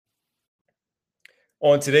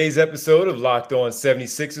On today's episode of Locked On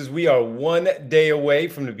 76ers, we are 1 day away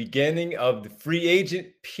from the beginning of the free agent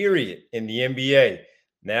period in the NBA.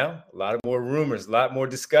 Now, a lot of more rumors, a lot more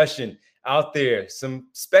discussion out there, some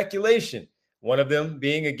speculation. One of them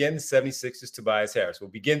being, again, the 76ers, Tobias Harris. We'll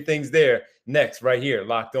begin things there next, right here,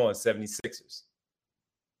 Locked On 76ers.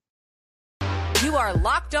 You are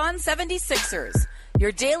Locked On 76ers,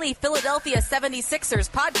 your daily Philadelphia 76ers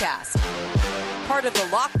podcast. Part of the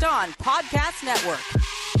Locked On Podcast Network,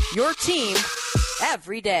 your team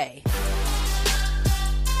every day.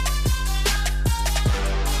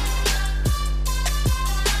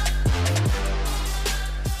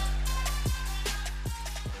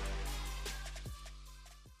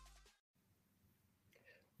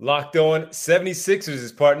 Locked On 76ers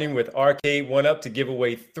is partnering with Arcade 1UP to give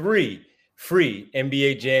away 3 free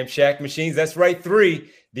NBA Jam Shack machines. That's right, 3.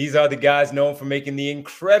 These are the guys known for making the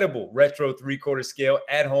incredible retro 3/4 scale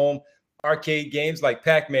at-home arcade games like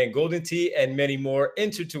Pac-Man, Golden Tee, and many more.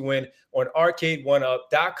 Enter to win on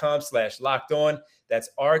arcade1up.com/locked-on. That's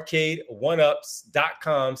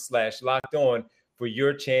arcade1ups.com/locked-on for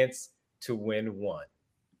your chance to win one.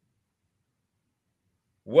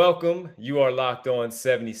 Welcome. You are Locked On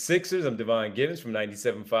 76ers. I'm Devon Gibbons from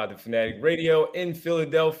 97.5 The Fanatic Radio in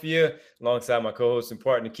Philadelphia, alongside my co-host and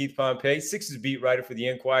partner, Keith Pompey, Sixers beat writer for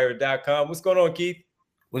TheInquirer.com. What's going on, Keith?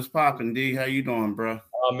 What's poppin', D? How you doing, bro?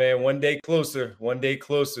 Oh, man, one day closer.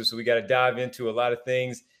 So we got to dive into a lot of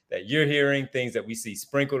things that you're hearing, things that we see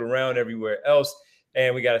sprinkled around everywhere else.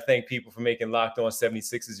 And we got to thank people for making Locked On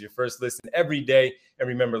 76ers your first listen every day. And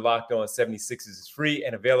remember, Locked On 76ers is free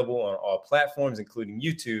and available on all platforms, including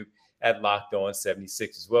YouTube at Locked On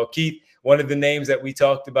 76ers. Well, Keith, one of the names that we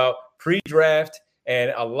talked about pre-draft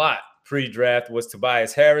and a lot pre-draft was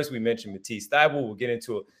Tobias Harris. We mentioned Matisse Thybulle. We'll get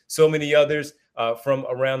into so many others from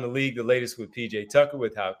around the league. The latest with PJ Tucker,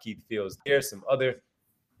 with how Keith feels there. Some other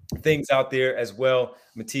things out there as well.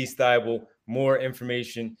 Matisse Thybulle, more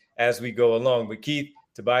information as we go along. But Keith,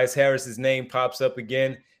 Tobias Harris's name pops up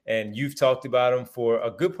again, and you've talked about him for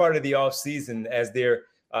a good part of the offseason, as there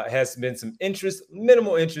has been some interest,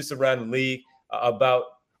 minimal interest around the league about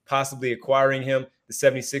possibly acquiring him. The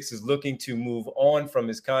 76ers looking to move on from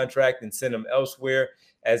his contract and send him elsewhere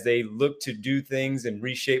as they look to do things and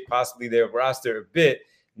reshape possibly their roster a bit.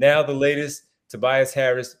 Now the latest, Tobias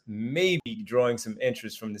Harris may be drawing some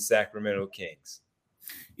interest from the Sacramento Kings.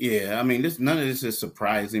 Yeah, I mean, none of this is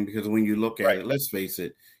surprising, because when you look at it, let's face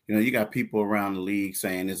it, you got people around the league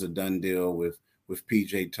saying it's a done deal with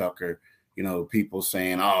PJ Tucker. People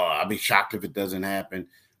saying, oh, I'll be shocked if it doesn't happen.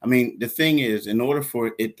 I mean, the thing is, in order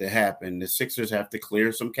for it to happen, the Sixers have to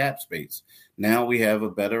clear some cap space. Now we have a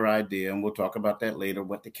better idea, and we'll talk about that later,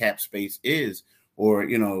 what the cap space is, or,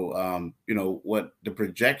 what the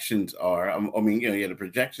projections are. The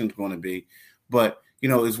projections going to be, but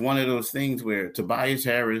it's one of those things where Tobias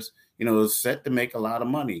Harris, is set to make a lot of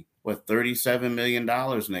money, $37 million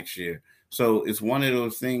next year. So it's one of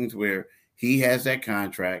those things where he has that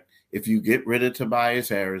contract. If you get rid of Tobias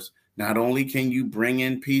Harris, not only can you bring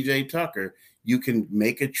in PJ Tucker, you can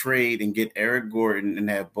make a trade and get Eric Gordon and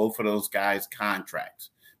have both of those guys contracts.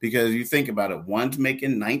 Because you think about it, one's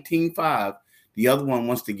making $19.5, the other one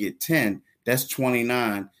wants to get 10. That's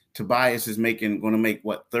 29. Tobias is going to make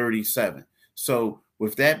 37. So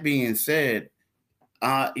with that being said,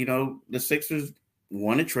 the Sixers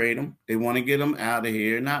want to trade him. They want to get him out of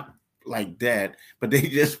here. Not like that, but they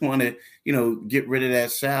just want to, get rid of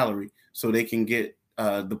that salary so they can get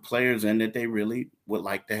the players in that they really would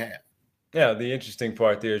like to have. Yeah, the interesting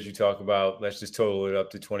part there is you talk about, let's just total it up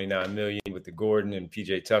to $29 million with the Gordon and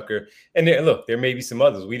PJ Tucker. And there may be some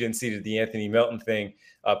others. We didn't see the Anthony Melton thing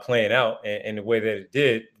playing out and the way that it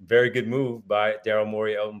did. Very good move by Daryl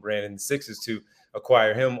Morey, Elton Brand, and the Sixers to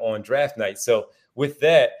acquire him on draft night. So with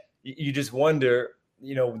that, you just wonder,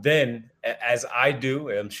 then, as I do,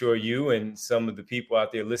 I'm sure you and some of the people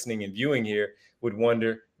out there listening and viewing here would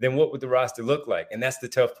wonder, then what would the roster look like? And that's the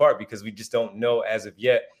tough part, because we just don't know as of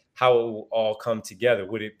yet how it will all come together.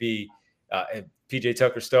 Would it be PJ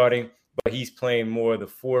Tucker starting, but he's playing more of the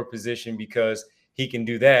 4 position because he can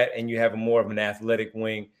do that, and you have more of an athletic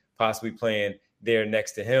wing possibly playing there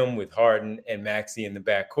next to him with Harden and Maxey in the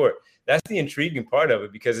backcourt? That's the intriguing part of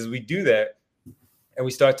it, because as we do that and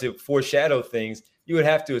we start to foreshadow things, you would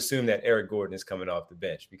have to assume that Eric Gordon is coming off the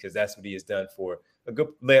bench, because that's what he has done for a good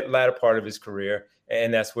latter part of his career,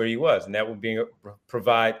 and that's where he was. And that would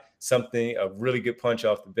provide something, a really good punch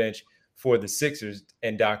off the bench for the Sixers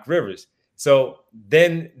and Doc Rivers. So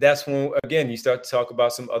then that's when, again, you start to talk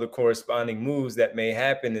about some other corresponding moves that may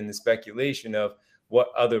happen in the speculation of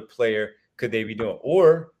what other player could they be doing.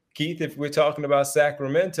 Or, Keith, if we're talking about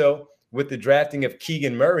Sacramento, with the drafting of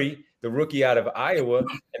Keegan Murray, the rookie out of Iowa,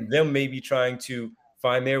 and them maybe trying to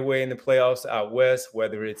find their way in the playoffs out west,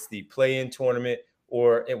 whether it's the play-in tournament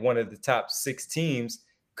or at one of the top 6 teams,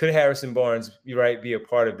 could Harrison Barnes, be a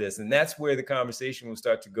part of this? And that's where the conversation will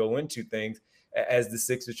start to go into things as the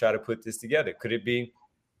Sixers try to put this together. Could it be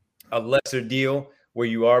a lesser deal where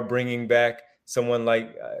you are bringing back someone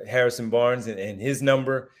like Harrison Barnes and his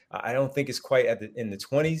number? I don't think it's quite in the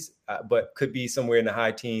 20s, but could be somewhere in the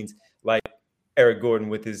high teens, like Eric Gordon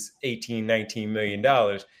with his $18-19 million.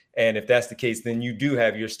 And if that's the case, then you do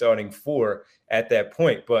have your starting 4 at that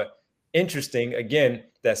point. But interesting, again,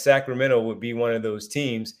 that Sacramento would be one of those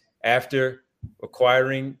teams after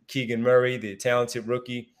acquiring Keegan Murray, the talented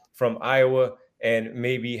rookie from Iowa, and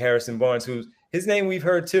maybe Harrison Barnes, who's his name we've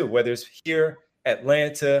heard too, whether it's here,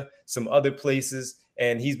 Atlanta, some other places.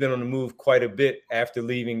 And he's been on the move quite a bit after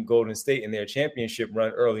leaving Golden State in their championship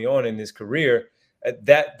run early on in his career.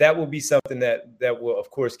 That will be something that will, of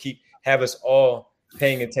course, have us all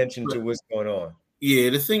paying attention to what's going on.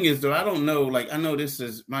 Yeah, the thing is, though, I don't know. Like, I know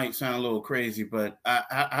might sound a little crazy, but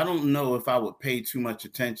I don't know if I would pay too much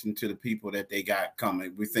attention to the people that they got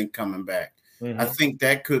coming. We think coming back. Mm-hmm. I think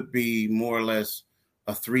that could be more or less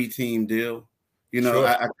a 3-team deal.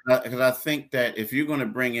 Because I think that if you're going to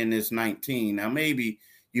bring in this 19, now maybe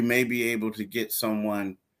you may be able to get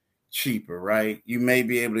someone cheaper, right? You may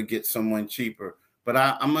be able to get someone cheaper. But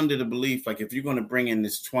I'm under the belief, like, if you're going to bring in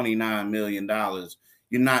this $29 million,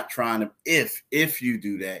 you're not trying to, if you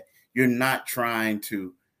do that, you're not trying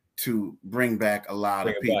to bring back a lot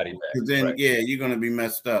of people. Because then, right. Yeah, you're going to be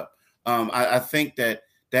messed up. I think that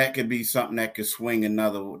could be something that could swing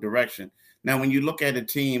another direction. Now, when you look at a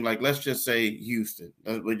team, like, let's just say Houston,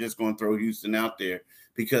 we're just going to throw Houston out there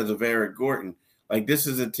because of Eric Gordon. Like, this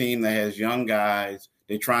is a team that has young guys.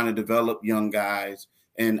 They're trying to develop young guys.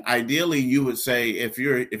 And ideally, you would say, if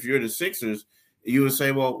you're the Sixers, you would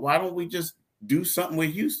say, well, why don't we just do something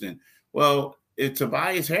with Houston? Well, if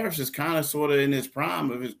Tobias Harris is kind of sort of in his prime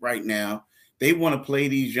of it right now. They want to play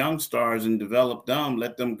these young stars and develop them,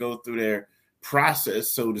 let them go through their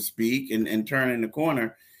process, so to speak, and turn in the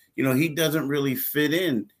corner. He doesn't really fit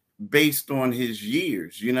in based on his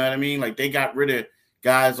years. You know what I mean? Like, they got rid of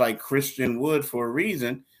guys like Christian Wood for a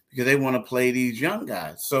reason, because they want to play these young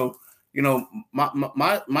guys. So,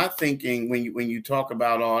 my thinking when you talk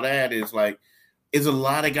about all that is like, is a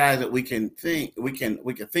lot of guys that we can think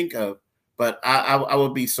of, but I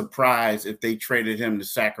would be surprised if they traded him to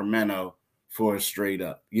Sacramento for a straight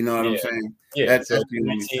up. You know what I'm saying? Yeah, that's so the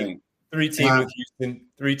only thing.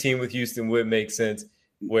 3-team with Houston would make sense.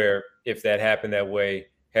 Where if that happened that way,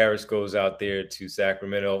 Harris goes out there to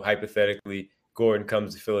Sacramento. Hypothetically, Gordon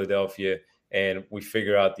comes to Philadelphia, and we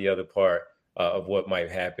figure out the other part of what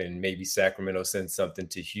might happen. Maybe Sacramento sends something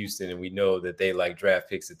to Houston, and we know that they like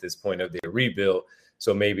draft picks at this point of their rebuild.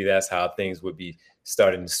 So maybe that's how things would be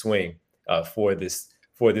starting to swing for this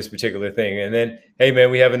particular thing. And then, hey,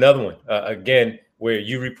 man, we have another one. Again, where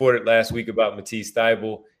you reported last week about Matisse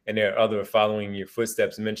Thybulle, and there are other following your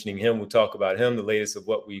footsteps, mentioning him. We'll talk about him, the latest of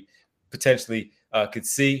what we potentially could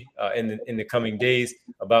see in the coming days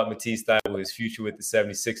about Matisse Thybulle, his future with the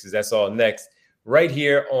 76ers. That's all next, right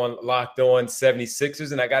here on Locked On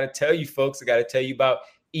 76ers. And I got to tell you, folks, about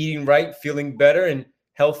eating right, feeling better, and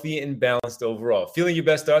healthy and balanced overall. Feeling your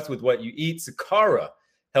best starts with what you eat. Sakara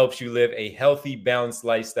helps you live a healthy, balanced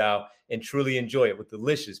lifestyle and truly enjoy it with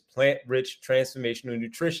delicious, plant-rich, transformational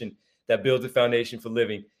nutrition that builds a foundation for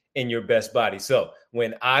living in your best body. So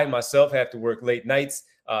when I myself have to work late nights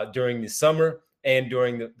during the summer and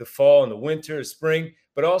during the fall and the winter, spring,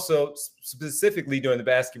 but also specifically during the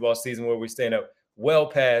basketball season where we're staying up well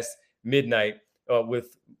past midnight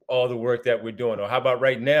with all the work that we're doing. Or how about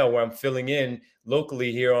right now where I'm filling in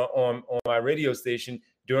locally here on my radio station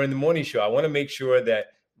during the morning show? I want to make sure that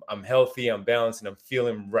I'm healthy, I'm balanced, and I'm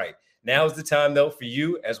feeling right. Now is the time, though, for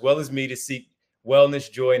you as well as me to seek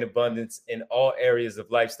wellness, joy, and abundance in all areas of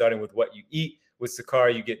life, starting with what you eat. With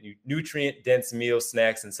Sakara, you get nutrient-dense meals,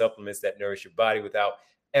 snacks, and supplements that nourish your body without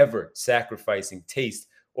ever sacrificing taste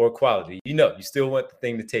or quality. You still want the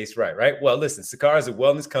thing to taste right? Well, listen, Sakara is a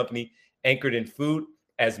wellness company anchored in food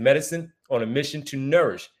as medicine on a mission to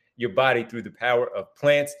nourish your body through the power of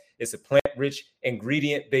plants. It's a plant-rich,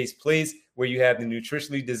 ingredient-based place where you have the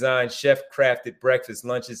nutritionally designed, chef-crafted breakfast,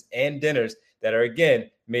 lunches, and dinners that are, again,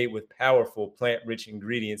 made with powerful plant-rich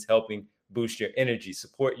ingredients, helping boost your energy,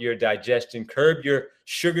 support your digestion, curb your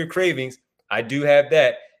sugar cravings. I do have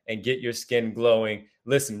that, and get your skin glowing.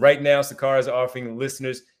 Listen, right now, Sakara is offering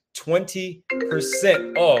listeners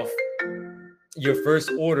 20% off your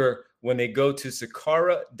first order when they go to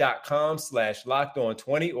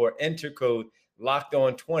sakara.com/lockedon20 or enter code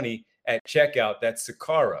LOCKEDON20 at checkout. That's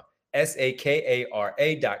Sakara,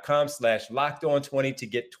 SAKARA.com/LockedOn20 to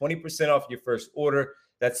get 20% off your first order.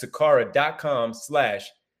 That's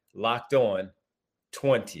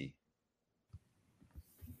Sakara.com/LockedOn20.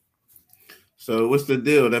 So what's the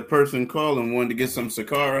deal? That person calling wanted to get some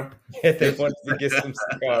Sakara. They wanted to get some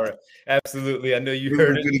Sakara. Absolutely. I know you We're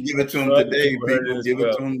heard it. going to give it to them today. People give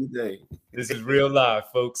it to them today. This is real live,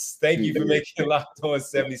 folks. Thank you for making Locked On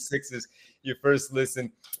 76ers your first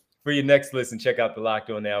listen. For your next listen, check out the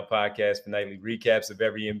Locked On Now podcast for nightly recaps of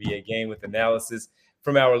every NBA game with analysis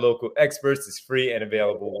from our local experts. It's free and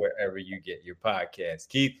available wherever you get your podcast.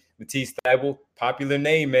 Keith, Matisse Thybulle, popular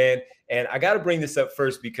name, man. And I got to bring this up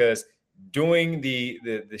first because doing the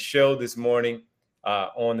show this morning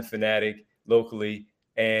on The Fanatic locally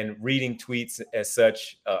and reading tweets as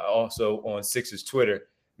such, also on Sixers Twitter,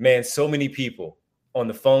 man, so many people on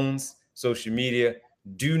the phones, social media,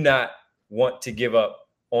 do not want to give up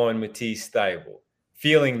on Matisse Thybulle,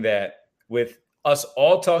 feeling that with us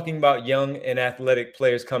all talking about young and athletic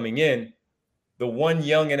players coming in, the one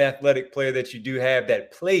young and athletic player that you do have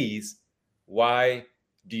that plays, why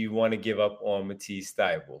do you want to give up on Matisse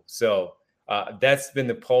Thybulle? So that's been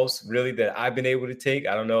the pulse really that I've been able to take.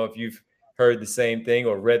 I don't know if you've heard the same thing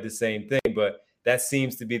or read the same thing, but that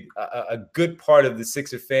seems to be a good part of the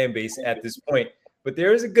Sixer fan base at this point. But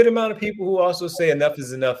there is a good amount of people who also say enough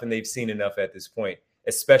is enough and they've seen enough at this point,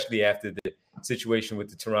 especially after the situation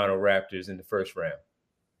with the Toronto Raptors in the first round.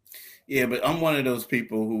 Yeah, but I'm one of those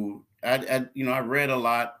people who I read a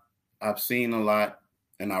lot, I've seen a lot,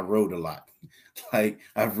 and I wrote a lot. Like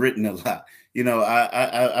I've written a lot.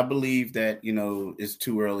 I believe that, it's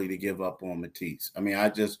too early to give up on Matisse. I mean,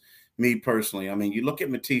 me personally, you look at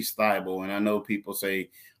Matisse Thybulle, and I know people say,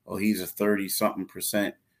 oh, he's a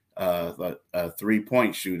 30-something%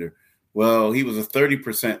 3-point shooter. Well, he was a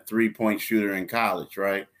 30% 3-point shooter in college,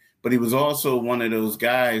 right? But he was also one of those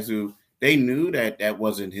guys who they knew that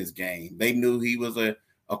wasn't his game. They knew he was a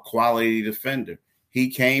quality defender. He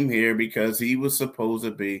came here because he was supposed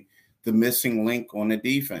to be the missing link on the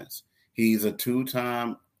defense. He's a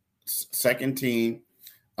 2-time second team,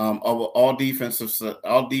 all defensive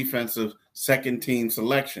second team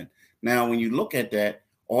selection. Now, when you look at that,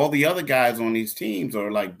 all the other guys on these teams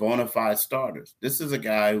are like bona fide starters. This is a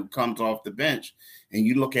guy who comes off the bench, and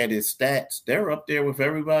you look at his stats, they're up there with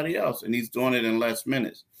everybody else, and he's doing it in less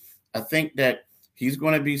minutes. I think that he's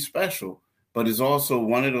going to be special, but it's also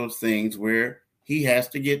one of those things where he has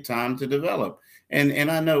to get time to develop.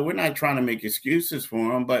 And I know we're not trying to make excuses for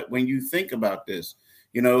him, but when you think about this,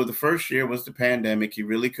 the first year was the pandemic. He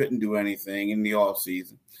really couldn't do anything in the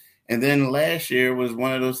offseason. And then last year was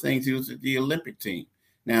one of those things. He was at the Olympic team.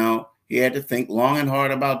 Now, he had to think long and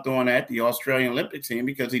hard about doing that, the Australian Olympic team,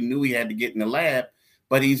 because he knew he had to get in the lab,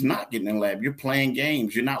 but he's not getting in the lab. You're playing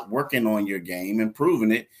games. You're not working on your game,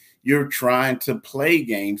 improving it. You're trying to play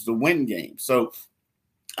games, to win games. So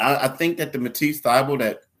I think that the Matisse Thybulle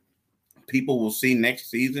that people will see next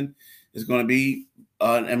season is going to be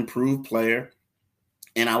an improved player.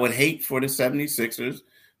 And I would hate for the 76ers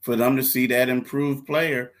for them to see that improved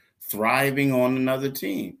player thriving on another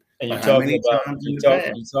team. And you're talking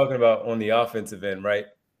about on the offensive end, right?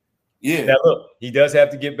 Yeah. Now, look, he does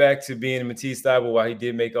have to get back to being Matisse Thybulle while he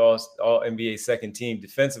did make all NBA second team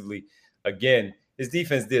defensively. Again, his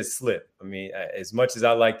defense did slip. I mean, as much as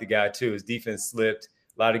I like the guy too, his defense slipped.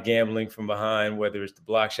 A lot of gambling from behind, whether it's the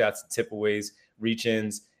block shots, the tip-aways,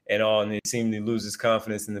 reach-ins, and all, and he seemed to lose his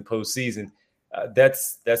confidence in the postseason.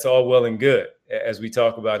 That's all well and good as we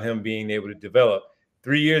talk about him being able to develop.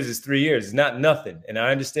 3 years is 3 years. It's not nothing. And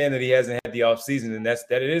I understand that he hasn't had the offseason, and that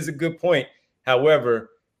it is a good point. However,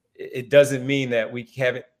 it doesn't mean that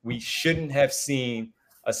we shouldn't have seen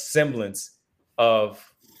a semblance of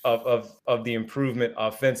the improvement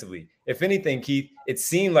offensively. If anything, Keith, it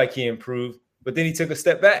seemed like he improved, but then he took a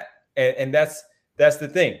step back. And that's the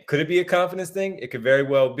thing. Could it be a confidence thing? It could very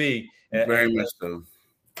well be. Very much so.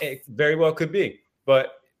 It very well could be.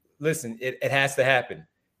 But listen, it has to happen.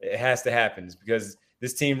 It has to happen. It's because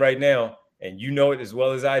this team right now, and you know it as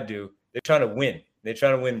well as I do, they're trying to win. They're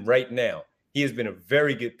trying to win right now. He has been a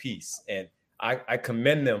very good piece, and I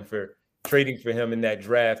commend them for trading for him in that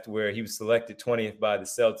draft where he was selected 20th by the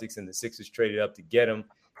Celtics and the Sixers traded up to get him,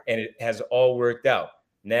 and it has all worked out.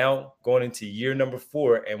 Now going into year number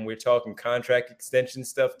 4, and we're talking contract extension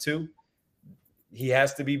stuff too, he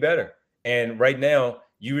has to be better. And right now,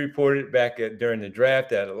 you reported back during the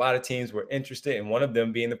draft that a lot of teams were interested, and one of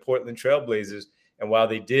them being the Portland Trail Blazers. And while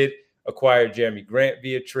they did acquire Jeremy Grant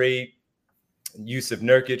via trade, Jusuf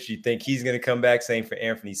Nurkic, you think he's going to come back, same for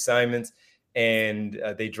Anthony Simons. And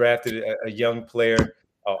they drafted a young player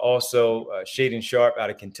Also Shaden Sharp out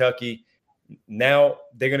of Kentucky. Now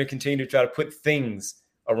they're going to continue to try to put things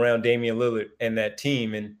around Damian Lillard and that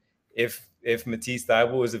team. And if Matisse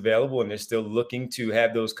Thybulle is available and they're still looking to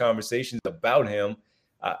have those conversations about him,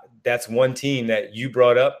 that's one team that you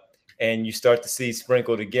brought up and you start to see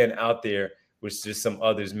sprinkled again out there, with just some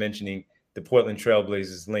others mentioning the Portland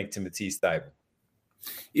Trailblazers linked to Matisse Thybulle.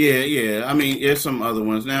 Yeah. I mean, there's some other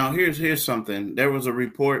ones. Now, here's something. There was a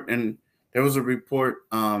report, that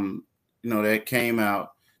came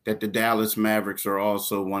out that the Dallas Mavericks are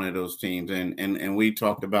also one of those teams, and we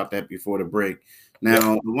talked about that before the break.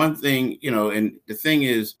 Now, The one thing, and the thing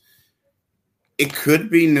is, it could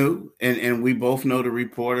be new, and we both know the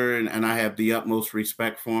reporter, and I have the utmost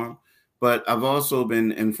respect for him. But I've also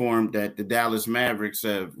been informed that the Dallas Mavericks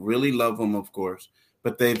have really loved him, of course,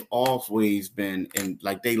 but they've always been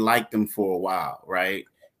they liked him for a while, right?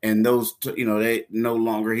 And those, he was no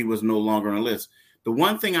longer on the list. The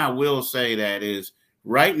one thing I will say that is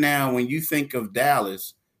right now, when you think of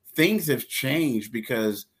Dallas, things have changed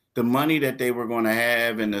because the money that they were going to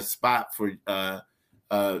have and the spot for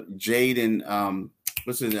Jaden,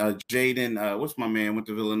 what's my man with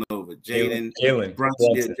the Villanova? Jalen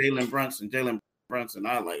Brunson.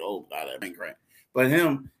 I was like, oh God, that ain't great. But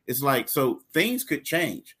him, it's like, so things could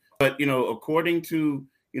change. But, according to,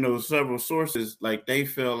 several sources, like they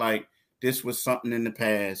feel like this was something in the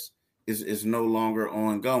past, is no longer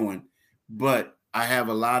ongoing. But I have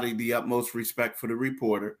a lot of the utmost respect for the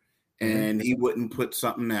reporter, and he wouldn't put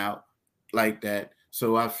something out like that.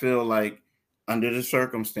 So I feel like under the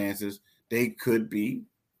circumstances, they could be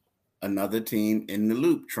another team in the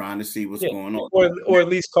loop trying to see what's going on. Or at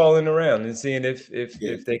least calling around and seeing if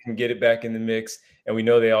they can get it back in the mix. And we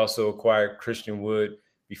know they also acquired Christian Wood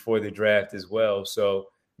before the draft as well. So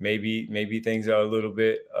maybe things are a little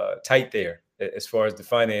bit tight there as far as the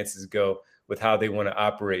finances go with how they want to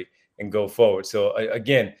operate and go forward. So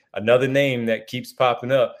again, another name that keeps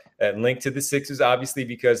popping up that linked to the Sixers, obviously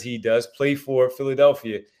because he does play for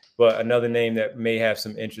Philadelphia, but another name that may have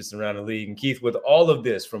some interest around the league. And Keith, with all of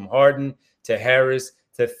this, from Harden to Harris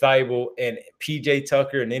to Thybulle and PJ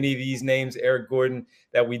Tucker and any of these names, Eric Gordon,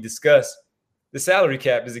 that we discussed, the salary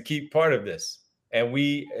cap is a key part of this. And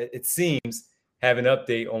we, it seems, have an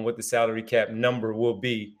update on what the salary cap number will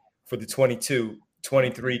be for the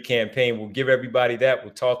 22-23 campaign. We'll give everybody that.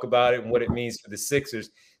 We'll talk about it and what it means for the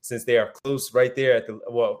Sixers, since they are close right there at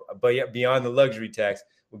beyond the luxury tax.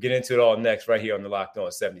 We'll get into it all next right here on the Locked On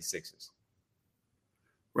 76ers.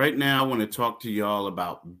 Right now, I want to talk to y'all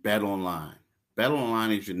about BetOnline.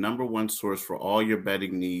 BetOnline is your number one source for all your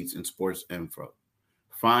betting needs and sports info.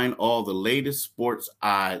 Find all the latest sports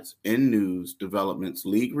odds and news, developments,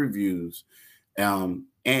 league reviews, and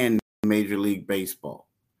Major League Baseball.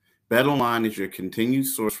 BetOnline is your continued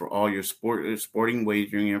source for all your sporting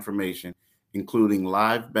wagering information, including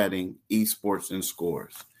live betting, esports, and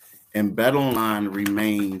scores. And BetOnline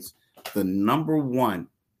remains the number one,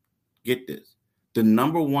 get this, the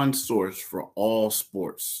number one source for all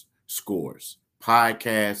sports scores,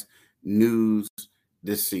 podcasts, news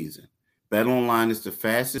this season. BetOnline is the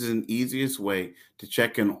fastest and easiest way to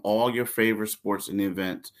check in all your favorite sports and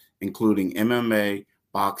events, including MMA,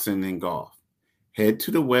 boxing, and golf. Head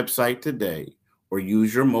to the website today or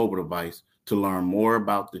use your mobile device to learn more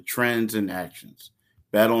about the trends and actions.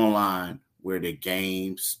 BetOnline, where the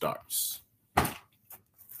game starts. All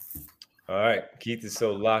right. Keith is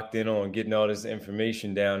so locked in on getting all this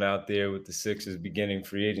information down out there with the Sixers beginning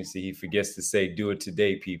free agency. He forgets to say, do it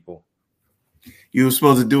today, people. You were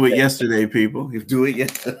supposed to do it yesterday, people. You do it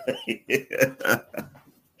yesterday.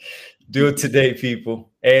 Do it today, people,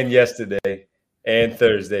 and yesterday, and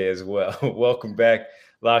Thursday as well. Welcome back,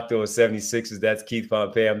 Locked On 76ers. That's Keith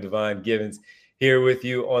Pompey. I'm Devon Givens here with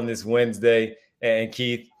you on this Wednesday. And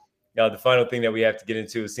Keith, the final thing that we have to get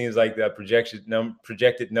into, it seems like the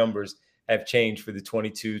projected numbers have changed for the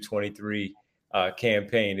 22-23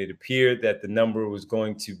 campaign. It appeared that the number was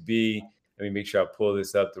going to be, let me make sure I pull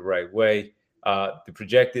this up the right way. The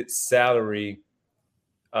projected salary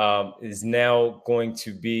is now going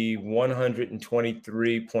to be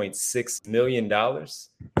 $123.6 million.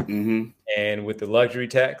 Mm-hmm. And with the luxury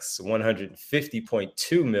tax,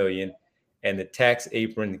 $150.2 million. And the tax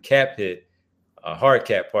apron, the cap hit, hard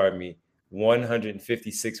cap,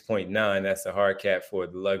 $156.9. That's the hard cap for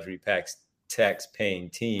the luxury tax paying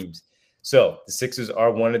teams. So the Sixers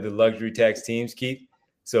are one of the luxury tax teams, Keith.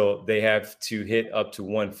 So they have to hit up to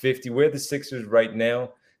 150. Where the Sixers right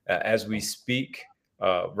now, as we speak,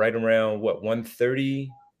 right around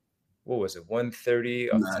 130. What was it?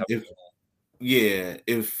 130. If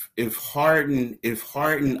Harden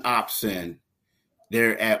opts in,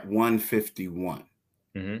 they're at 151.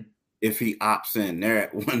 Mm-hmm. If he opts in. They're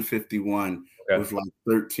at 151 Okay. with like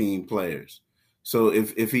 13 players. So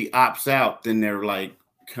if he opts out, then they're like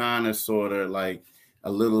kind of sort of like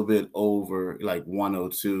a little bit over like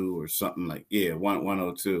 102 or something like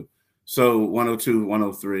 102. So 102,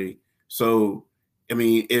 103. So I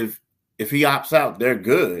mean, if he opts out, they're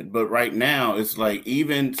good. But right now, it's like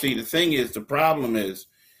the thing is, the problem is,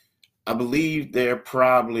 I believe they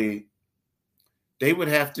would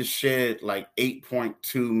have to shed like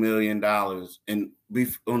 $8.2 million. And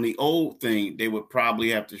on the old thing, they would probably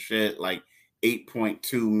have to shed like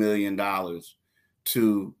 $8.2 million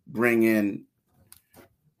to bring in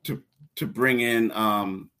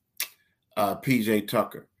PJ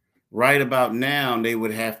Tucker. Right about now, they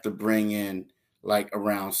would have to bring in like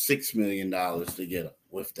around $6 million to get him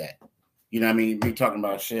with that. You know what I mean? We're talking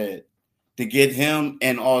about shed to get him,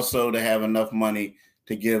 and also to have enough money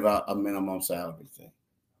to give out a minimum salary thing.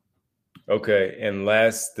 Okay, and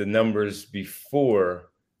the numbers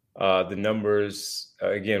before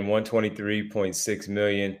again, 123.6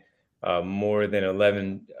 million, more than a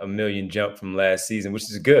million jump from last season, which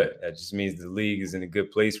is good. That just means the league is in a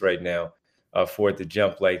good place right now for it to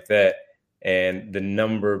jump like that. And the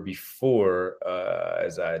number before,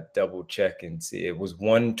 as I double check and see, it was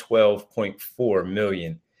 112.4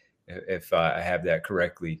 million, if I have that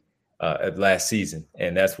correctly, last season.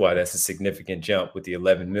 And that's why that's a significant jump with the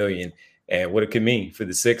 11 million. And what it could mean for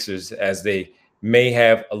the Sixers, as they may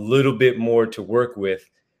have a little bit more to work with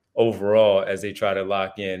overall as they try to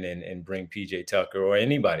lock in and bring PJ Tucker or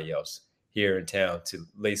anybody else here in town to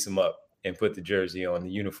lace them up and put the jersey on, the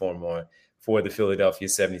uniform on for the Philadelphia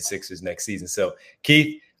 76ers next season. So,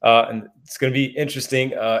 Keith, it's going to be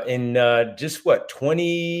interesting in just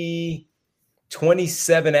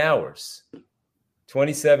 27 hours.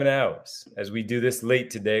 27 hours as we do this late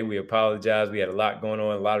today. We apologize. We had a lot going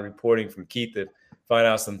on, a lot of reporting from Keith to find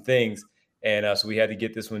out some things. And so we had to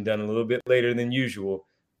get this one done a little bit later than usual.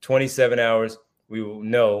 27 hours. We will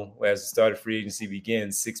know as the start of free agency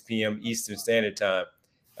begins, 6 p.m. Eastern Standard Time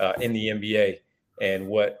in the NBA, and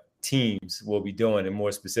what teams will be doing, and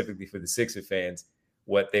more specifically for the Sixer fans,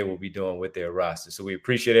 what they will be doing with their roster. So we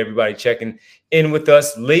appreciate everybody checking in with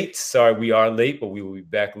us late. Sorry, we are late, but we will be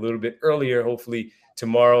back a little bit earlier, hopefully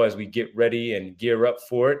tomorrow, as we get ready and gear up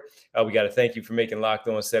for it. We got to thank you for making Locked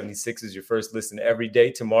On 76ers your first listen every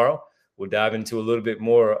day. Tomorrow, we'll dive into a little bit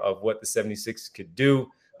more of what the 76ers could do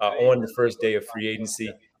on the first day of free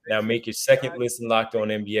agency. Now make your second listen Locked On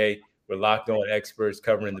NBA. We're Locked On experts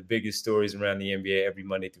covering the biggest stories around the NBA every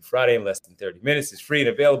Monday through Friday in less than 30 minutes. It's free and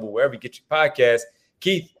available wherever you get your podcast.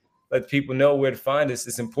 Keith, let people know where to find us.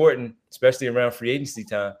 It's important, especially around free agency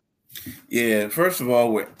time. Yeah, first of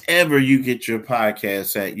all, wherever you get your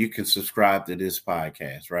podcast at, you can subscribe to this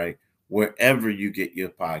podcast, right? Wherever you get your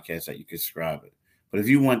podcast at, you can subscribe it. But if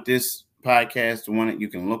you want this podcast, the one that you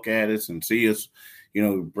can look at us and see us,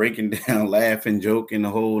 breaking down, laughing, joking, the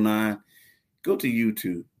whole nine, go to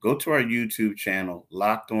YouTube. Go to our YouTube channel,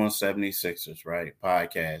 Locked On 76ers, right?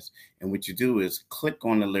 Podcast. And what you do is click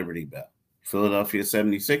on the Liberty Bell. Philadelphia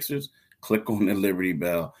 76ers, click on the Liberty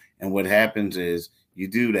Bell. And what happens is you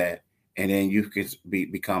do that, and then you can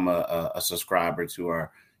become a subscriber to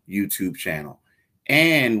our YouTube channel.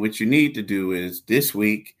 And what you need to do is this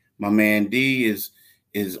week, my man D is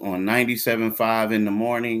on 97.5 in the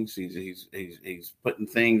mornings. He's putting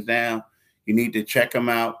things down. You need to check him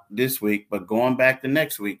out this week. But going back to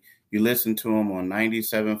next week, you listen to him on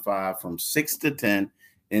 97.5 from 6 to 10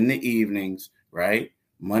 in the evenings, right?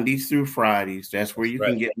 Mondays through Fridays. That's where you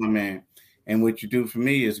can get my man. And what you do for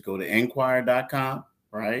me is go to Enquirer.com,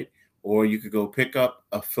 right? Or you could go pick up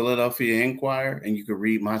a Philadelphia Inquirer and you can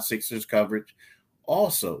read my Sixers coverage.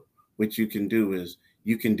 Also, what you can do is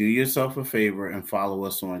you can do yourself a favor and follow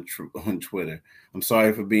us on Twitter. I'm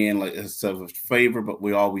sorry for being like a favor, but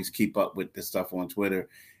we always keep up with this stuff on Twitter.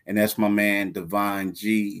 And that's my man, Divine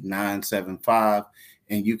G975.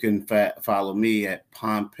 And you can follow me at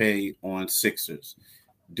Pompey on Sixers.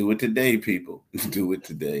 Do it today, people. Do it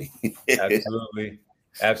today. Absolutely.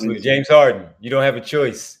 Absolutely. James Harden, you don't have a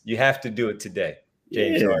choice. You have to do it today.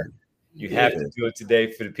 James Harden. You have to do it today.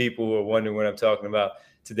 For the people who are wondering what I'm talking about,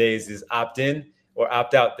 today is his opt-in or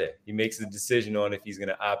opt-out day. He makes the decision on if he's going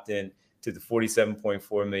to opt in to the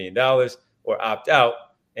 $47.4 million or opt out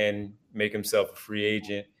and make himself a free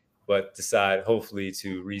agent, but decide hopefully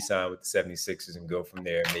to re-sign with the 76ers and go from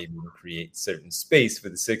there, maybe create certain space for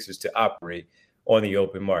the Sixers to operate on the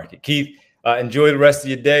open market. Keith, enjoy the rest of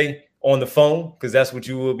your day on the phone, because that's what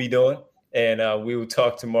you will be doing. And we will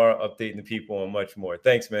talk tomorrow, updating the people on much more.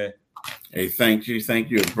 Thanks, man. Hey, thank you.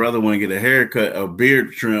 Your brother want to get a haircut, a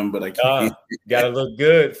beard trim, but I can't. Gotta look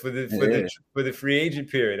good for the free agent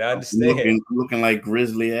period. I understand. Looking like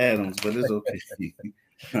Grizzly Adams, but it's okay.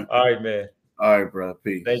 All right, man. All right, bro.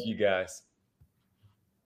 Peace. Thank you, guys.